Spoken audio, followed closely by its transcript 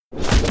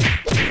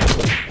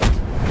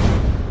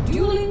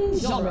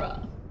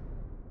genre.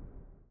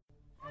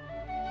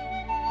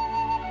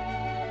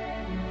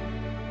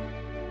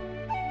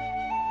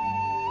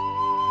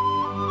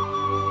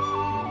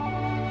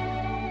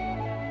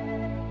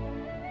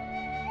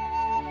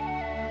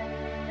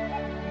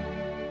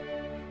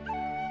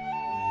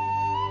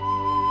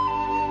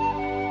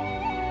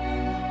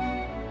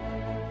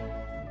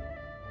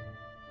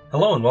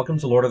 Hello and welcome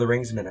to Lord of the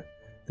Rings Minute,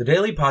 the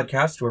daily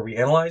podcast where we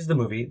analyze the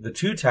movie The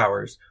Two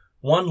Towers,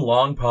 one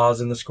long pause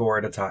in the score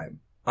at a time.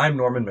 I'm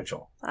Norman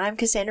Mitchell. I'm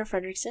Cassandra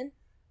Fredrickson.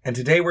 And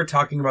today we're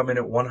talking about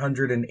minute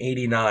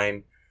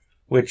 189,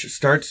 which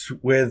starts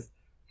with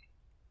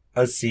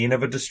a scene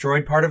of a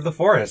destroyed part of the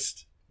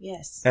forest.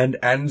 Yes. And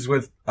ends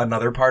with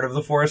another part of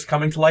the forest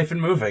coming to life and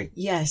moving.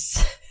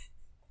 Yes.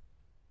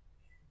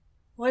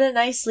 What a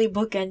nicely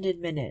bookended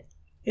minute.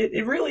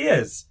 It really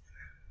is.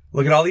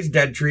 Look at all these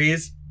dead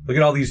trees. Look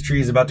at all these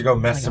trees about to go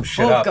mess some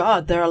shit up. Oh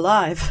God, they're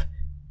alive.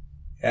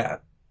 Yeah.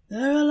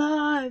 They're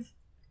alive.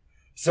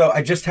 So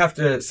I just have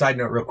to side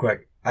note real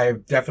quick. I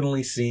have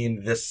definitely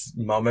seen this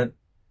moment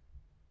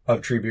of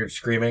Treebeard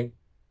screaming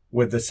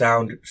with the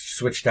sound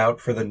switched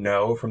out for the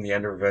no from the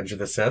end of Revenge of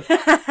the Sith.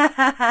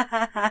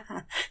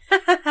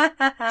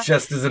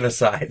 Just as an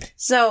aside.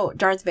 So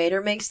Darth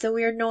Vader makes the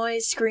weird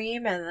noise,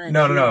 scream, and then...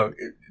 No.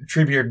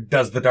 Treebeard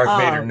does the Darth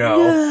Vader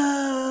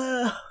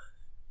no.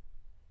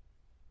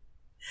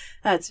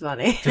 That's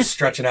funny. Just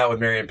stretching out with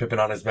Merry and Pippin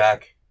on his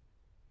back.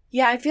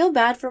 Yeah, I feel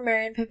bad for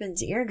Merry and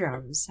Pippin's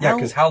eardrums. Yeah,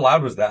 because how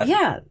loud was that?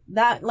 Yeah,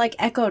 that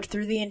echoed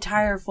through the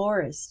entire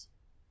forest.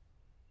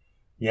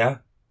 Yeah.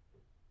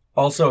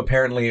 Also,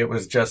 apparently it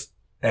was just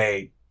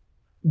a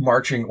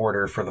marching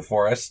order for the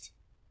forest.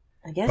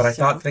 I guess But I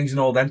so. thought things in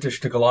Old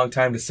Entish took a long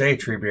time to say,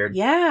 Treebeard.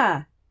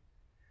 Yeah.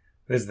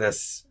 What is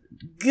this?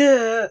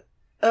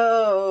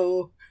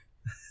 Oh.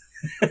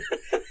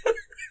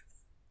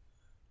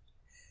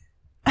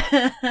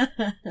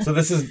 So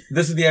this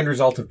is the end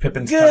result of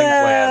Pippin's cunning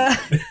plan.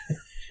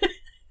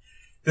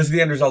 This is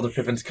the end result of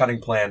Pippin's cunning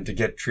plan to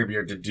get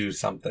Treebeard to do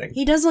something.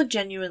 He does look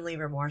genuinely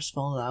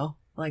remorseful, though.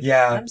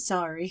 Yeah. I'm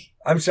sorry.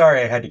 I'm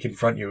sorry I had to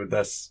confront you with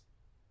this.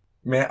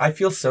 Man, I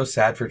feel so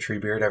sad for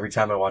Treebeard every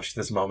time I watch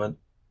this moment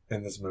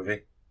in this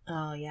movie.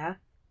 Oh, yeah?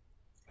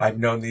 I've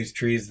known these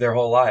trees their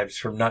whole lives,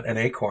 from nut and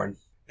acorn.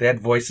 They had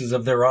voices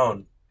of their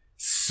own.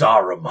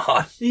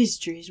 Saruman! These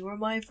trees were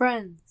my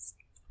friends.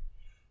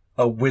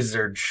 A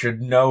wizard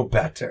should know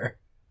better.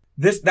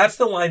 That's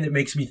the line that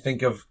makes me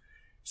think of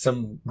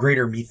some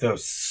greater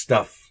mythos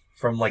stuff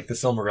from, the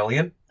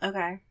Silmarillion.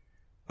 Okay.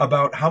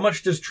 About how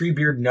much does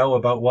Treebeard know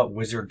about what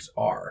wizards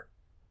are?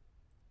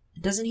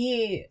 Doesn't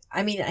he...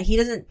 I mean, he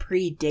doesn't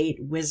predate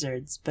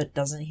wizards, but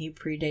doesn't he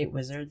predate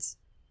wizards?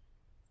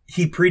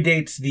 He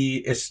predates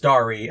the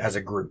Istari as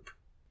a group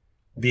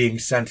being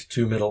sent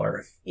to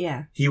Middle-earth.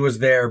 Yeah. He was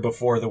there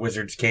before the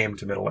wizards came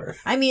to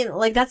Middle-earth. I mean,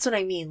 that's what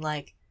I mean,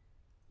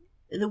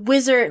 the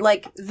wizard,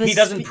 he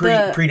doesn't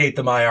predate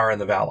the Maiar and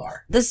the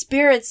Valar. The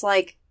spirits,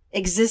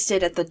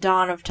 existed at the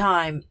dawn of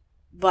time,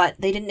 but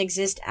they didn't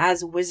exist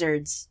as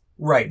wizards.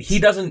 Right. He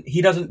doesn't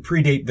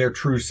predate their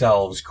true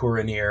selves,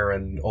 Curanir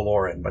and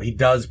Olorin, but he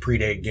does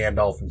predate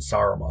Gandalf and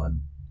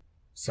Saruman.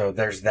 So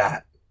there's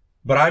that.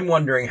 But I'm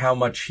wondering how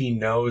much he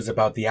knows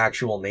about the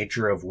actual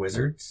nature of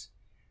wizards.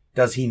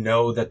 Does he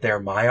know that they're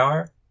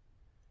Maiar?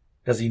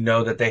 Does he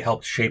know that they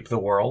helped shape the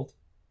world?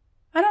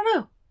 I don't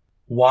know.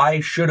 Why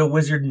should a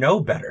wizard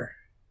know better?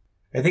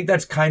 I think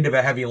that's kind of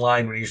a heavy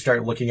line when you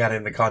start looking at it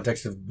in the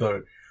context of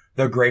the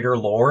greater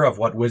lore of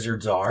what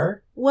wizards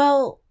are.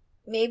 Well,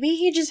 maybe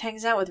he just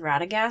hangs out with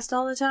Radagast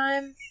all the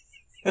time.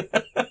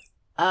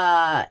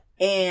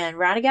 And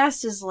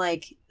Radagast is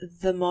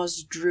the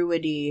most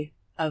druidy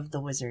of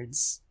the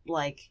wizards.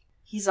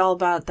 He's all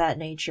about that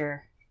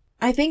nature.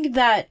 I think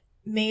that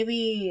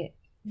maybe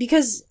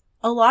because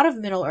a lot of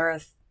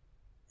Middle-earth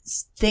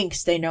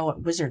thinks they know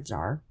what wizards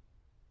are.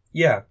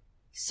 Yeah.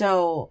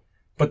 So...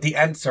 But the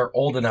Ents are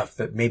old enough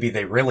that maybe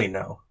they really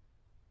know.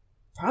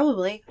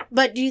 Probably.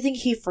 But do you think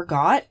he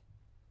forgot?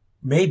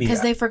 Maybe.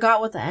 Because they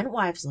forgot what the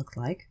Entwives looked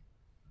like.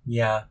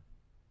 Yeah.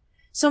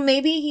 So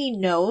maybe he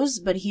knows,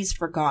 but he's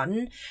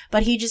forgotten.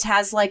 But he just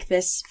has,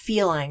 this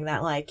feeling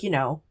that,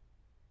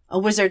 a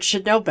wizard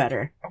should know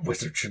better. A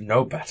wizard should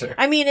know better.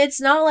 I mean, it's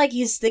not like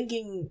he's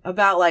thinking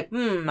about,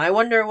 I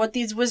wonder what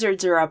these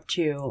wizards are up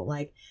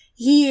to.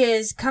 He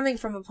is coming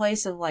from a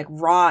place of,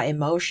 raw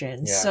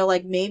emotion. Yeah. So,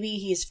 maybe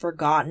he's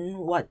forgotten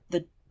what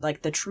the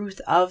truth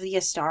of the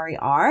Astari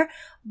are,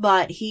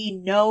 but he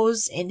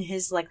knows in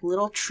his,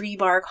 little tree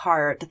bark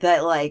heart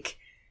that,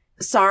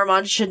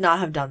 Saruman should not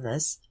have done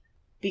this.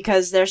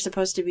 Because they're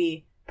supposed to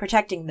be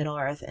protecting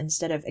Middle-earth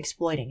instead of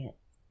exploiting it.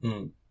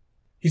 Hmm.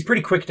 He's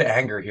pretty quick to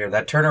anger here.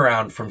 That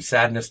turnaround from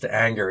sadness to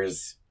anger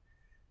is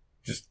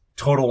just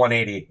total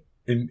 180.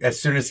 And as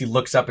soon as he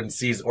looks up and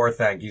sees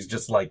Orthanc, he's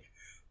just like,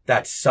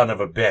 that son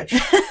of a bitch.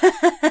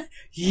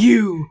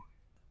 You!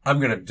 I'm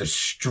gonna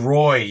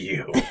destroy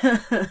you.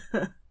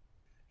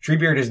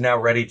 Treebeard is now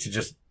ready to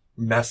just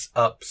mess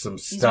up some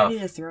stuff. He's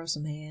ready to throw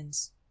some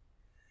hands.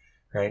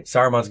 Right?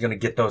 Saruman's gonna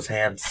get those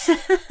hands.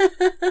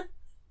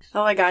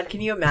 Oh my god,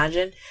 can you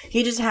imagine?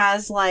 He just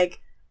has, like,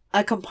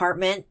 a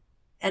compartment,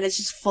 and it's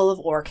just full of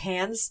orc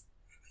hands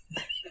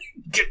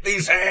Get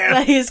these that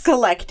hands! he's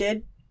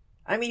collected.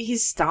 I mean, he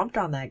stomped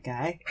on that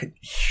guy.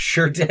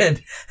 Sure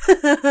did.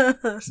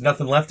 There's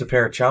nothing left to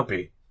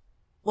Parachompy.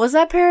 Was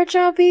that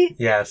Parachompy?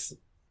 Yes.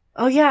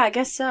 Oh yeah, I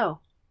guess so.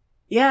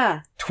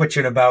 Yeah.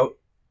 Twitching about,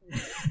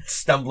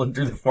 stumbling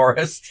through the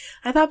forest.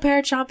 I thought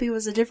Parachompy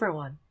was a different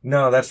one.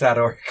 No, that's that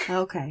orc.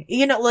 Okay.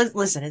 You know,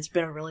 listen, it's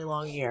been a really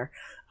long year.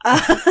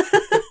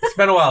 It's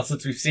been a while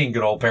since we've seen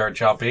good old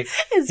Parachompy.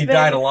 He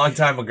died a long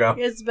time ago.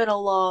 It's been a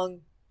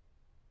long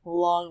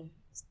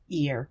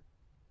year.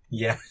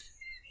 Yeah.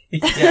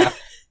 Yeah.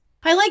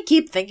 I, like,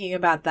 keep thinking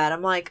about that.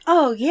 I'm like,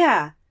 oh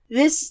yeah,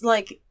 this,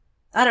 like,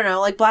 I don't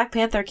know, like, Black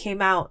Panther came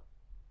out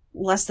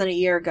less than a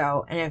year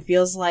ago, and it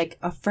feels like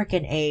a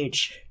frickin'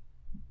 age.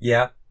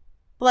 Yeah.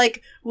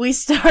 Like, we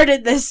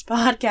started this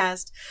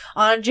podcast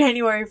on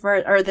January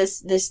 1st, or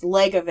this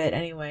leg of it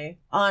anyway,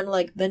 on,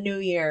 like, the new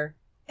year,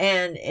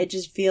 and it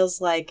just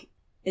feels like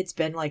it's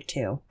been, like,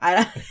 2.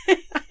 I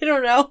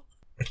don't know.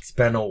 It's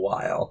been a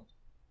while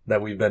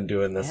that we've been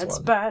doing this It's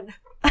one. bad.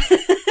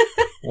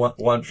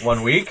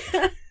 One week?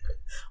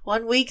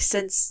 1 week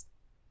since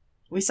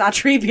we saw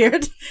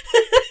Treebeard.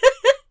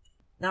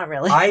 Not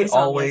really. I We saw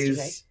him always...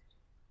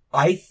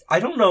 yesterday. I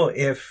don't know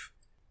if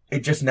it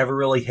just never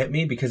really hit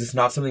me because it's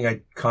not something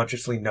I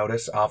consciously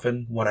notice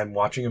often when I'm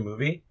watching a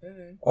movie.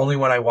 Mhm. Only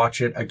when I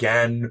watch it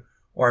again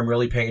or I'm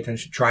really paying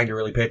attention, trying to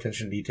really pay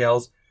attention to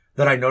details,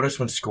 that I notice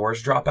when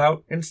scores drop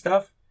out and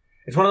stuff.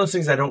 It's one of those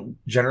things I don't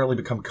generally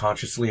become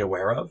consciously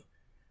aware of.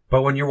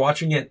 But when you're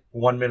watching it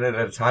 1 minute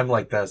at a time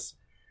like this,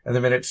 and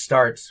the minute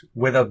starts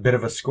with a bit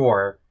of a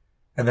score,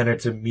 and then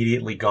it's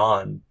immediately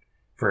gone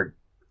for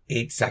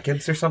 8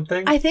 seconds or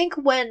something. I think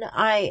when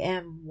I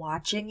am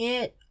watching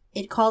it,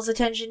 it calls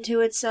attention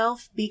to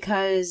itself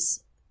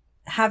because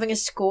having a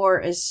score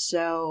is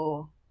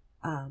so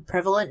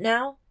prevalent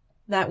now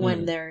that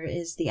when there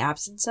is the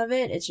absence of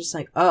it, it's just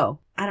like, oh,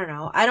 I don't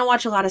know. I don't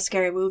watch a lot of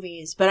scary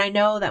movies, but I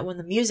know that when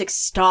the music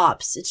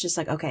stops, it's just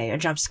like, okay, a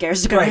jump scare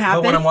is going to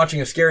happen. But when I'm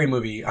watching a scary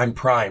movie, I'm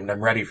primed.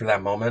 I'm ready for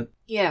that moment.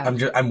 Yeah.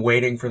 I'm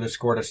waiting for the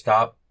score to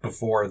stop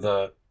before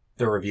the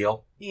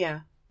reveal. Yeah.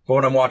 But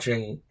when I'm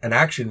watching an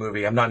action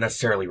movie, I'm not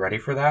necessarily ready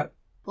for that.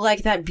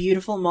 Like that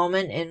beautiful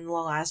moment in The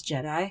Last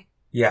Jedi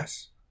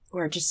Yes.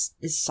 where it just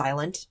is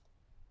silent.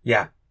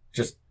 Yeah.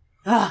 Just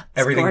Ah, it's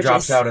everything gorgeous.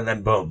 drops out and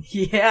then boom.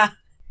 Yeah.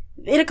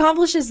 It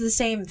accomplishes the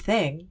same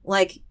thing.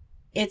 Like,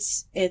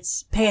 it's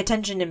pay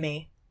attention to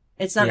me.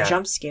 It's not Yeah.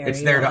 jump scare.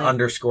 It's there to like,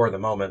 underscore the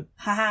moment.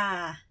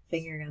 haha,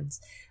 finger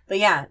guns. But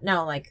yeah,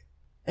 no, like,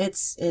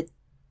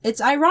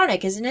 it's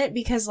ironic, isn't it?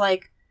 Because,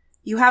 like,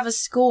 you have a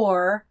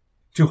score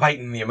To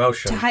heighten the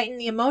emotion. to heighten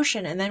the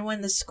emotion, and then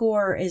when the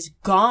score is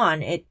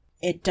gone,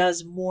 it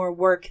does more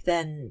work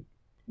than...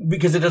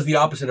 Because it does the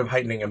opposite of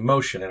heightening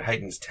emotion. It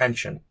heightens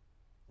tension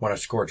when a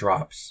score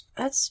drops.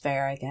 That's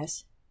fair, I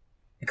guess.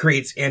 It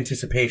creates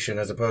anticipation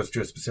as opposed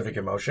to a specific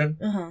emotion.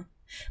 Uh-huh.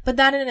 But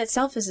that in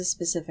itself is a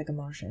specific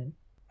emotion.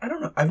 I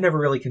don't know. I've never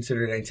really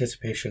considered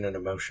anticipation an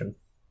emotion.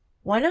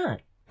 Why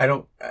not? I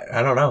don't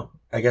know.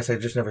 I guess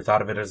I've just never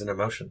thought of it as an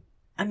emotion.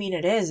 I mean,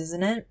 it is,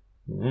 isn't it?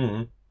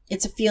 Mm.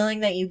 It's a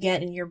feeling that you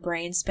get in your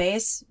brain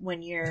space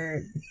when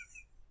you're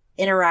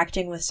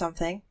interacting with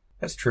something.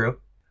 That's true.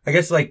 I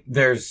guess, like,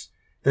 there's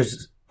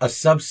a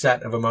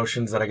subset of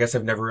emotions that I guess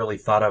I've never really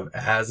thought of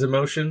as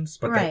emotions,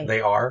 but Right. they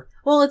are.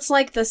 Well, it's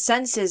like the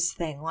senses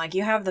thing. Like,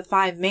 you have the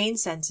 5 main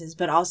senses,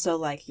 but also,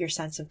 like, your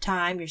sense of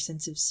time, your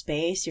sense of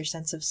space, your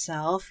sense of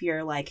self,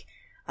 your, like,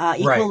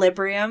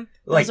 equilibrium.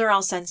 Like- Those are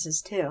all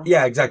senses, too.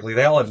 Yeah, exactly.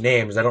 They all have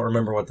names. I don't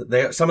remember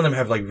what some of them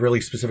have, like,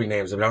 really specific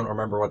names. I don't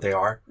remember what they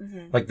are.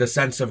 Mm-hmm. Like, the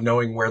sense of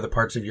knowing where the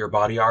parts of your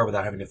body are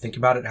without having to think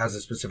about it has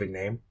a specific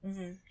name.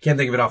 Mm-hmm. Can't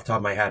think of it off the top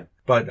of my head.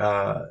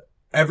 But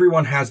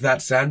everyone has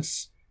that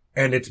sense,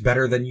 and it's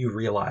better than you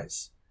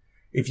realize.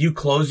 If you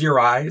close your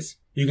eyes,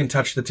 you can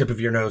touch the tip of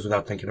your nose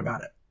without thinking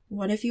about it.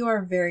 What if you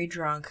are very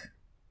drunk?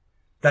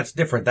 That's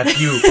different. That's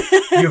you.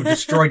 You have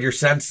destroyed your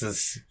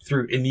senses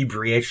through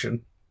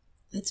inebriation.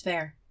 That's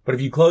fair. But if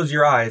you close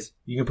your eyes,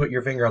 you can put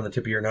your finger on the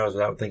tip of your nose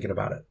without thinking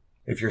about it.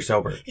 If you're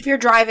sober. If you're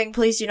driving,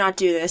 please do not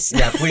do this.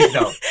 Yeah, please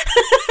don't.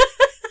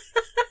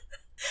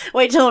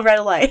 Wait till a red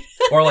light.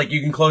 Or like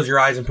you can close your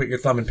eyes and put your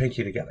thumb and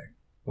pinky together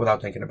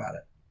without thinking about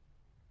it.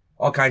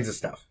 All kinds of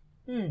stuff.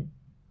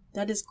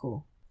 That is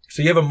cool.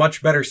 So you have a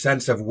much better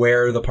sense of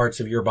where the parts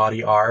of your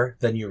body are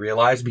than you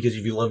realize because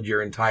you've lived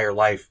your entire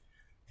life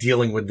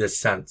dealing with this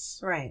sense.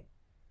 Right.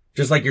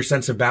 Just like your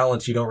sense of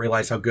balance, you don't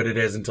realize how good it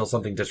is until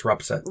something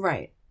disrupts it.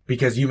 Right.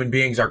 Because human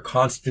beings are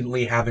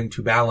constantly having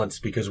to balance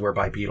because we're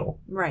bipedal.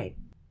 Right.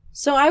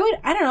 So I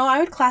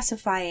would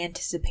classify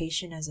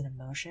anticipation as an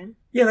emotion.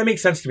 Yeah, that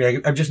makes sense to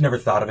me. I've just never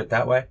thought of it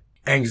that way.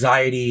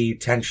 Anxiety,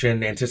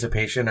 tension,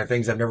 anticipation are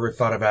things I've never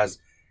thought of as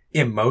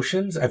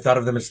emotions. I've thought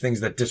of them as things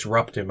that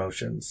disrupt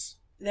emotions.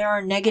 There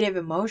are negative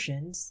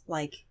emotions,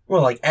 like...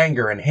 Well, like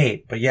anger and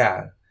hate, but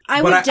yeah.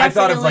 I but would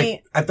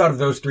definitely... I've thought of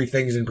those 3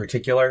 things in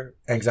particular: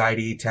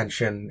 anxiety,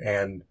 tension,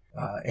 and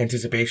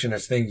anticipation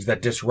as things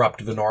that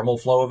disrupt the normal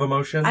flow of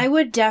emotion. I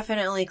would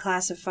definitely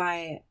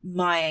classify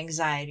my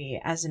anxiety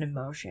as an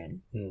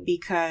emotion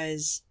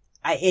because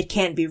it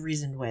can't be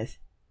reasoned with.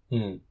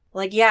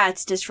 Like, yeah,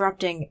 it's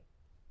disrupting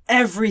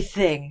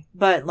everything,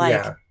 but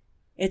like,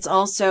 it's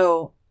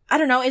also, I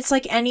don't know, it's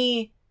like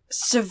any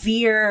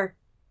severe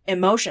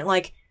emotion,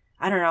 like,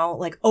 I don't know,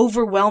 like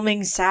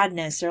overwhelming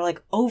sadness or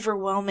like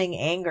overwhelming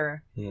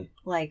anger.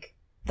 Like,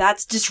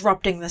 that's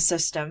disrupting the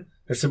system.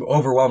 There's some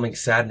overwhelming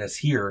sadness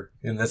here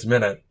in this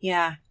minute.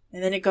 Yeah.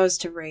 And then it goes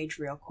to rage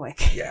real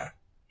quick. Yeah.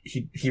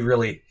 He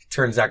really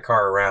turns that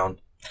car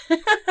around.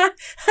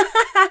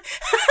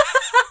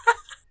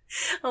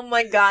 Oh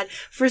my god.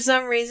 For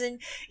some reason,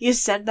 you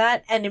said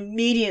that and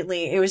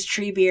immediately it was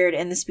Treebeard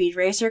in the Speed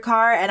Racer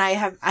car and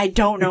I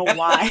don't know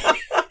why.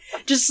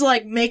 Just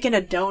like making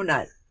a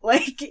donut.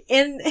 Like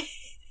in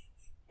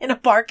a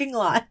parking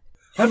lot.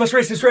 I must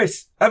race this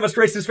race. I must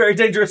race this very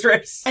dangerous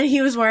race. And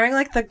he was wearing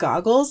like the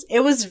goggles. It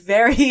was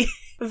very,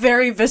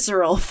 very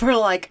visceral for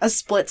like a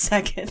split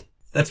second.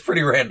 That's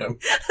pretty random.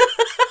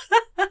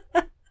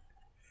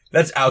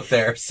 That's out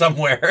there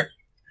somewhere.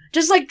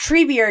 Just like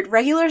Treebeard,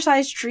 regular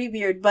sized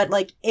Treebeard, but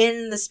like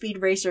in the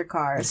Speed Racer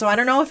car. So I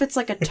don't know if it's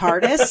like a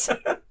TARDIS.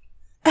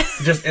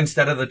 Just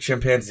instead of the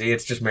chimpanzee,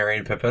 it's just Merry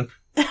and Pippin.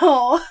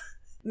 Oh,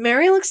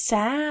 Merry looks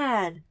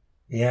sad.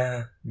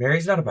 Yeah,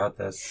 Mary's not about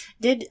this.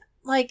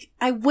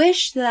 I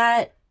wish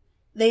that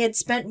they had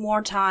spent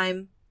more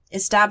time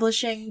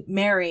establishing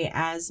Merry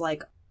as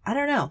like, I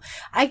don't know.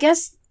 I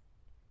guess,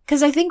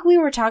 because I think we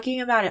were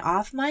talking about it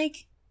off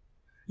mic.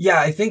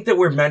 Yeah, I think that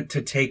we're meant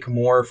to take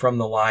more from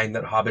the line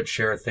that hobbits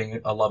share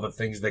a love of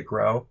things that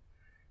grow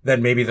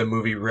than maybe the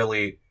movie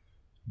really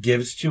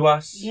gives to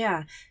us.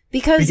 Yeah,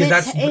 because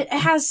it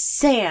has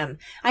Sam.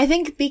 I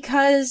think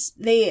because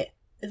they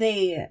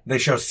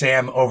show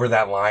Sam over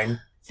that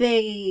line.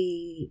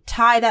 They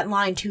tie that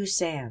line to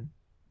Sam.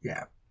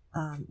 Yeah.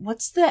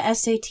 What's the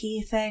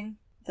SAT thing?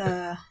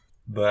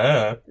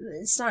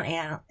 It's not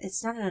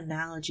an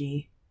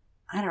analogy.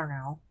 I don't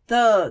know.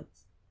 Whatever.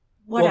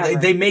 Well,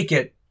 they make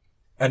it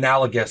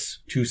analogous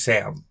to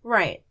Sam.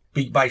 Right.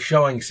 By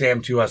showing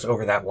Sam to us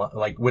over that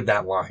like with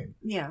that line.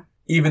 Yeah.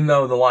 Even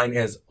though the line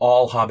is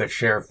all hobbits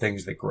share of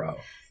things that grow.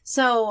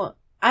 So,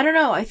 I don't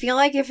know. I feel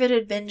like if it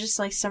had been just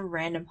like some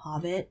random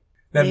hobbit,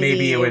 then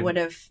maybe it would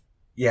have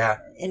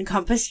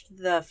encompassed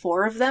the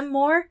four of them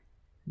more.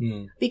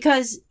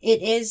 Because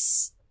it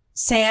is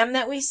Sam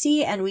that we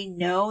see and we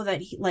know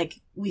that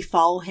we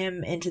follow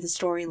him into the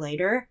story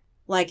later.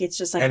 Like, it's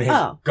just like, and his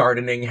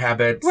gardening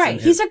habits.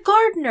 Right. He's a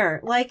gardener.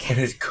 Like, and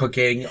his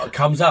cooking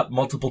comes up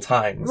multiple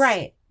times.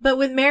 Right. But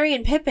with Merry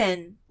and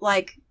Pippin,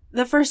 like,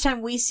 the first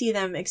time we see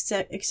them,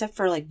 except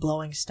for, like,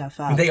 blowing stuff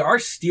up. They are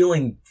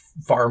stealing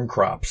farm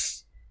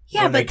crops.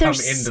 Yeah, but they're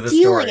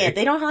stealing it.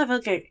 They don't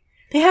have,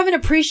 they have an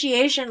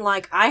appreciation,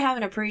 like, I have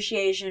an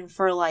appreciation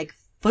for, like,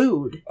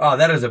 food. Oh,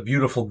 that is a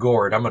beautiful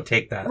gourd. I'm gonna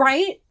take that.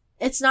 Right?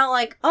 It's not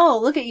like, oh,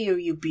 look at you,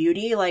 you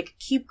beauty. Like,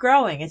 keep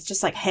growing. It's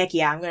just like, heck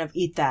yeah, I'm gonna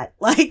eat that.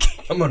 Like,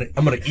 I'm gonna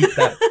eat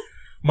that.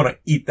 I'm gonna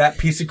eat that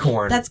piece of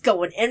corn. That's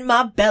going in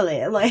my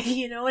belly. Like,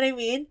 you know what I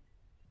mean?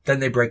 Then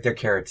they break their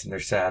carrots and they're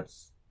sad.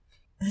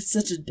 That's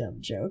such a dumb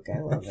joke. I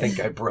love it. I think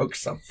I broke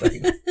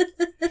something.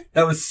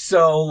 That was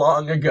so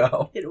long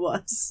ago. It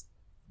was.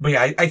 But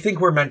yeah, I think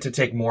we're meant to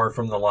take more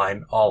from the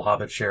line, all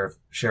hobbits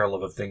share a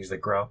love of things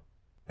that grow.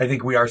 I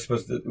think we are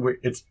supposed to,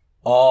 it's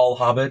all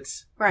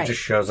hobbits. Right. It just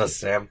shows us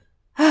Sam.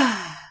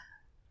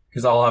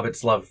 Because all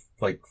hobbits love,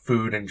 like,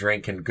 food and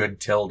drink and good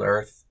tilled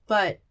earth.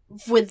 But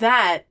with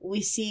that,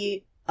 we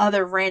see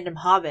other random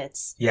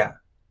hobbits. Yeah.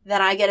 That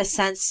I get a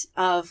sense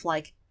of,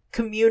 like,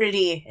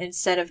 community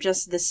instead of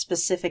just this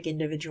specific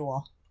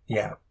individual.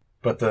 Yeah.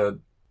 But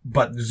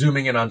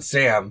zooming in on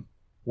Sam,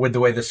 with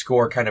the way the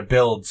score kind of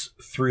builds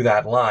through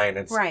that line,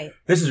 it's, right.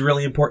 This is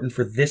really important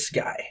for this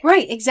guy.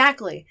 Right,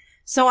 exactly.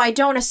 So I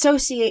don't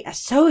associate,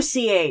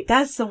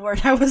 that's the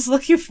word I was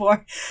looking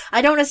for.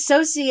 I don't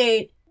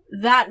associate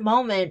that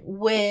moment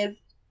with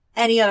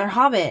any other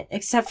hobbit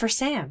except for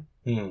Sam.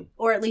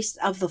 Or at least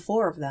of the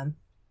four of them.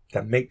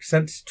 That makes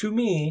sense to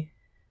me.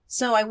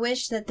 So I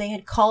wish that they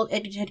had called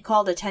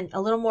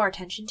a little more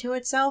attention to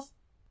itself.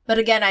 But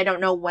again, I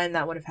don't know when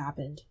that would have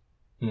happened.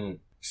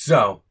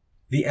 So,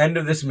 the end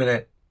of this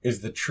minute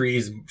is the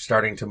trees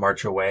starting to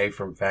march away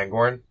from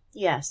Fangorn.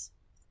 Yes.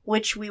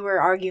 Which we were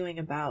arguing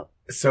about.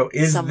 So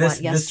is this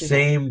the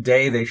same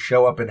day they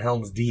show up in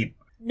Helm's Deep?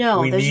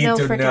 No, there's no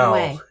freaking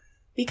way.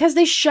 Because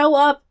they show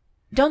up.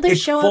 Don't they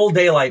show up? It's full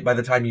daylight by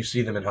the time you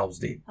see them in Helm's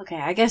Deep. Okay,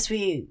 I guess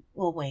we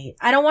will wait.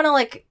 I don't want to,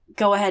 like,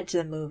 go ahead to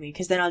the movie,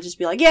 because then I'll just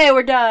be like, yay,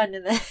 we're done.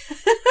 And then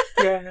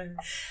yeah.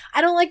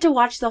 I don't like to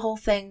watch the whole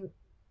thing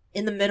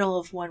in the middle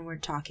of when we're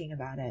talking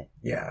about it.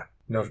 Yeah.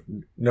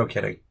 No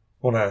kidding.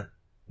 We'll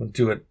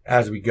do it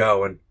as we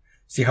go and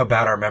see how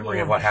bad our memory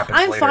of what happens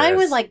later is. I'm fine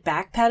with, like,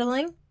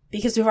 backpedaling,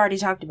 because we've already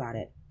talked about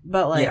it.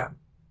 But, like,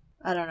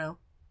 I don't know.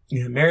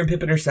 Yeah, Merry and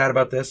Pippin are sad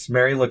about this.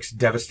 Merry looks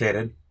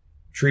devastated.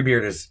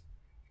 Treebeard is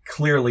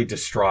clearly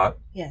distraught.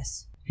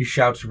 Yes. He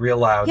shouts real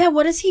loud. Yeah,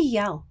 what does he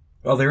yell?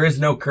 Well, there is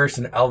no curse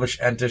in Elvish,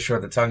 Entish, or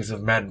the tongues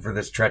of men for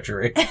this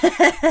treachery.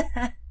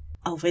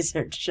 A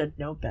wizard should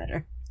know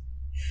better.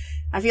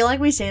 I feel like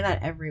we say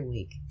that every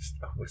week.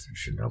 A wizard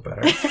should know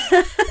better.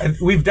 And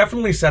we've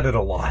definitely said it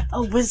a lot.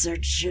 A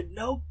wizard should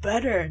know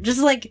better.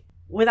 Just like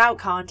without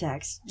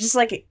context. Just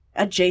like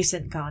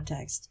adjacent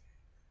context.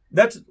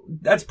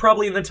 That's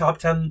probably in the top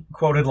 10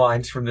 quoted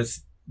lines from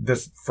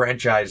this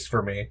franchise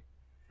for me.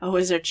 A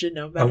wizard should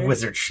know better. A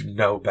wizard should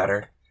know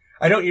better.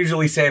 I don't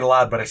usually say it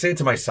aloud, but I say it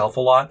to myself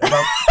a lot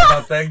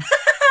about things.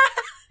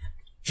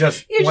 You're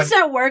just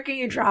at work and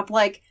you drop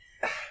like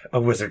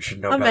a wizard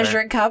should know better. A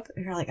measuring cup.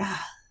 And you're like, a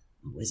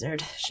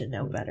wizard should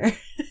know better.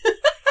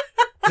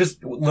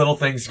 Just little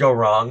things go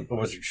wrong. A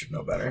wizard should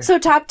know better. So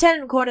top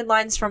 10 quoted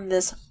lines from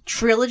this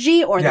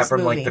trilogy or this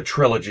movie? Yeah, from like the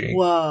trilogy.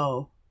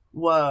 Whoa.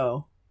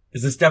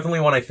 Is this definitely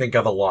one I think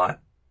of a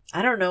lot?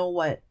 I don't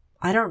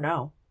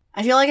know.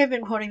 I feel like I've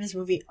been quoting this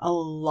movie a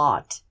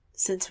lot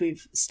since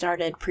we've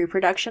started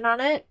pre-production on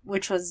it,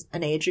 which was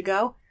an age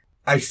ago.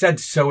 I said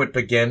 "So It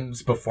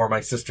Begins" before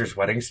my sister's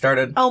wedding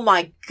started. Oh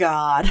my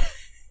god.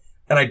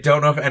 And I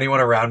don't know if anyone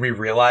around me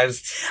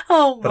realized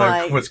that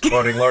I was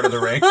quoting Lord of the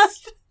Rings.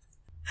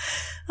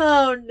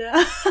 Oh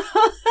no.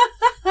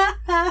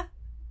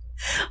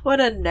 What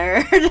a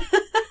nerd.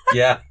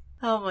 Yeah.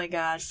 Oh my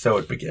god. So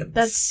It Begins.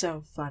 That's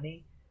so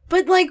funny.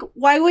 But like,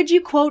 why would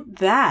you quote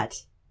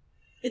that?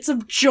 It's a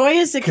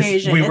joyous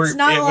occasion. It was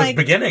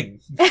beginning.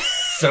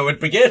 So it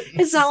begins.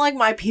 It's not like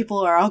my people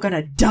are all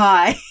gonna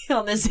die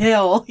on this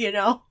hill, you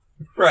know?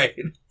 Right.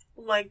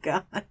 Oh my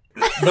god.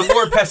 The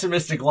more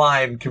pessimistic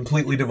line,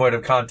 completely devoid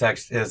of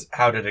context, is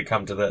how did it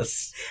come to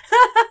this?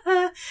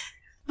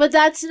 But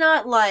that's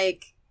not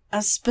like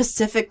a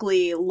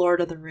specifically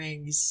Lord of the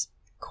Rings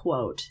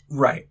quote.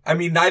 Right. I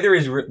mean, neither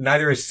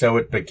is So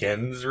It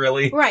Begins,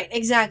 really. Right,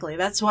 exactly.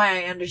 That's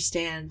why I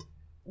understand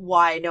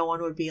why no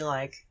one would be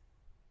like,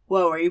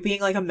 whoa, are you being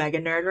like a mega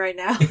nerd right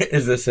now?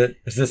 Is this it?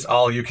 Is this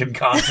all you can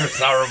conjure,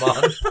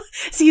 Saruman?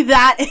 See,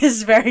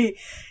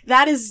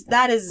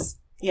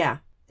 yeah,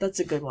 that's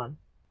a good one.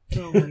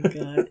 Oh my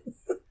god.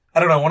 I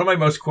don't know, one of my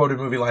most quoted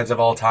movie lines of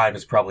all time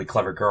is probably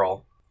Clever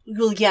Girl.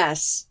 Well,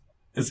 yes.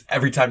 Is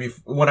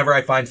whenever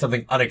I find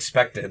something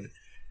unexpected.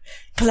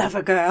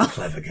 Clever girl.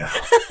 Clever girl.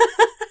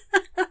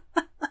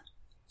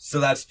 So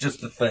that's just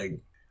the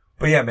thing.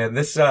 But yeah, man,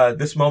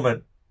 this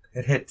moment,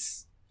 it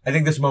hits. I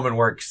think this moment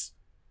works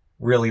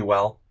really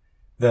well.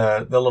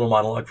 The little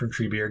monologue from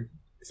Treebeard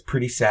is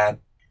pretty sad.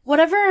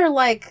 Whatever,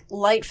 like,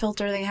 light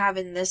filter they have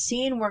in this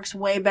scene works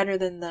way better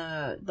than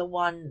the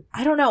one...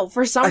 I don't know,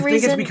 for some reason... I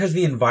think it's because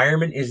the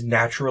environment is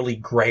naturally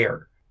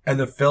grayer. And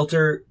the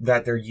filter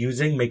that they're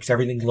using makes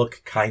everything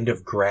look kind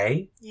of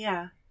gray.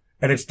 Yeah.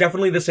 And it's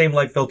definitely the same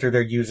light filter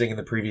they're using in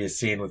the previous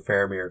scene with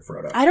Faramir and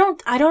Frodo.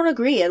 I don't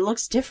agree. It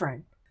looks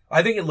different.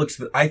 I think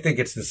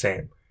it's the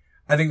same.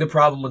 I think the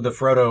problem with the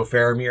Frodo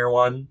Faramir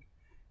one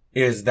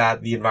is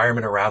that the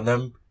environment around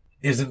them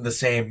isn't the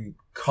same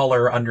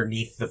color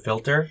underneath the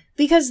filter.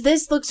 Because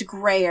this looks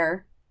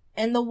grayer,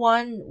 and the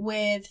one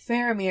with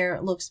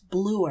Faramir looks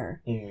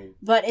bluer. Mm.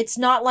 But it's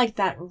not like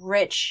that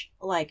rich,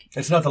 like...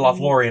 It's not the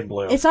Lothlorien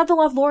blue. It's not the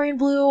Lothlorien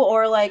blue,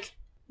 or like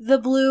the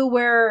blue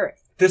where...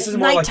 This is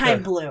more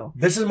nighttime blue.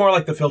 This is more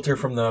like the filter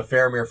from the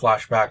Faramir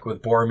flashback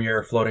with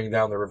Boromir floating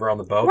down the river on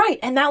the boat. Right,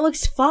 and that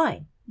looks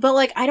fine. But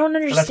like, I don't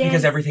understand... But that's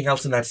because everything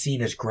else in that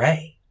scene is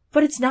gray.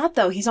 But it's not,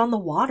 though. He's on the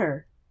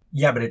water.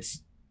 Yeah, but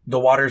the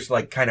water's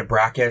like kind of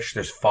brackish.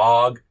 There's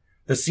fog.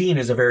 The scene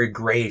is a very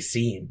gray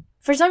scene.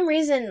 For some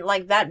reason,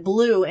 like, that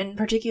blue in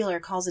particular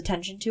calls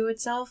attention to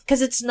itself.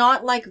 Because it's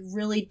not, like,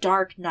 really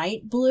dark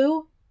night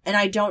blue. And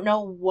I don't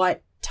know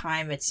what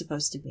time it's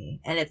supposed to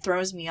be. And it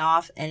throws me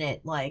off, and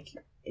it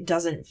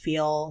doesn't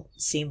feel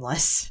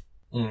seamless.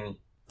 Mm.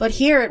 But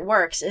here it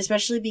works,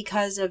 especially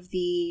because of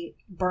the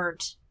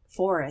burnt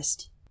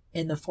forest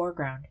in the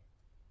foreground.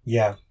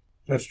 Yeah,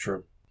 that's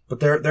true. But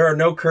there are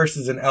no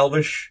curses in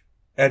Elvish,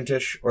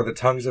 Entish, or the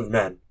tongues of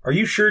men. Are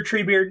you sure,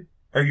 Treebeard?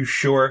 Are you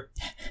sure?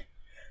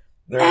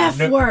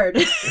 Word.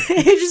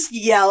 It just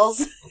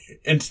yells.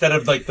 Instead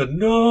of like the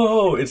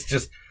no, it's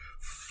just...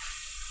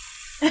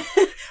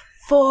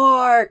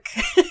 Fork.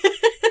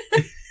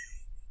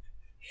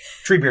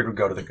 Treebeard would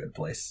go to the good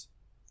place.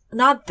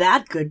 Not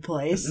that good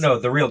place. No,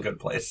 the real good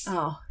place.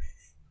 Oh.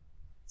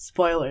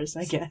 Spoilers,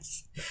 I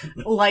guess.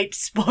 Light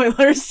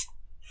spoilers.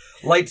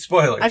 Light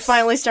spoilers. I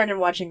finally started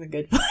watching The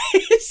Good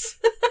Place.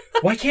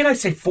 Why can't I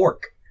say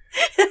fork?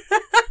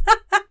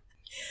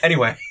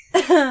 Anyway.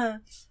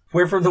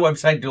 We're from the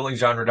website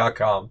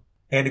duelinggenre.com.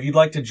 And if you'd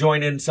like to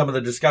join in some of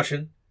the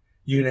discussion,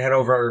 you can head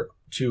over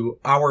to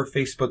our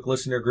Facebook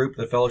listener group,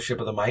 the Fellowship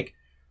of the Mic,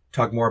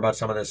 talk more about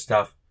some of this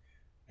stuff.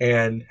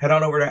 And head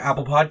on over to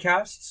Apple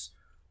Podcasts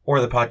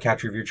or the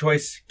podcatcher of your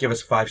choice. Give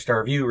us a 5-star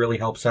review. Really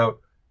helps out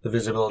the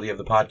visibility of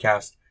the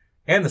podcast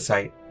and the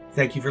site.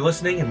 Thank you for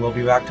listening, and we'll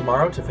be back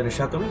tomorrow to finish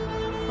out the week.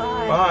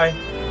 Bye. Bye.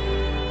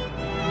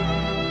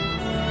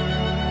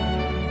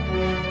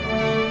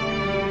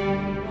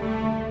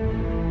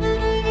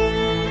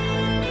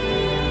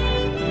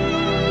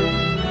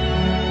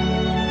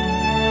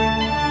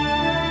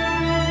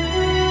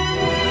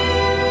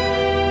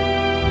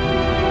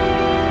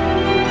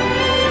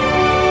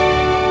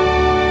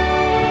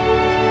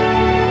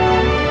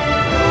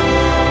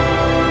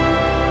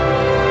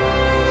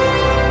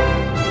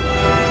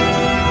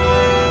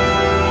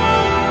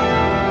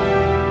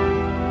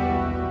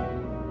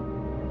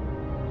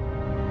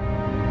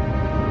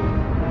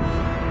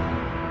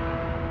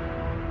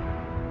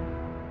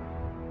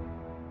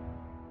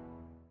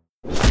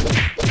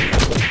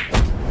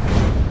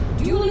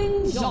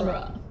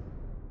 genre.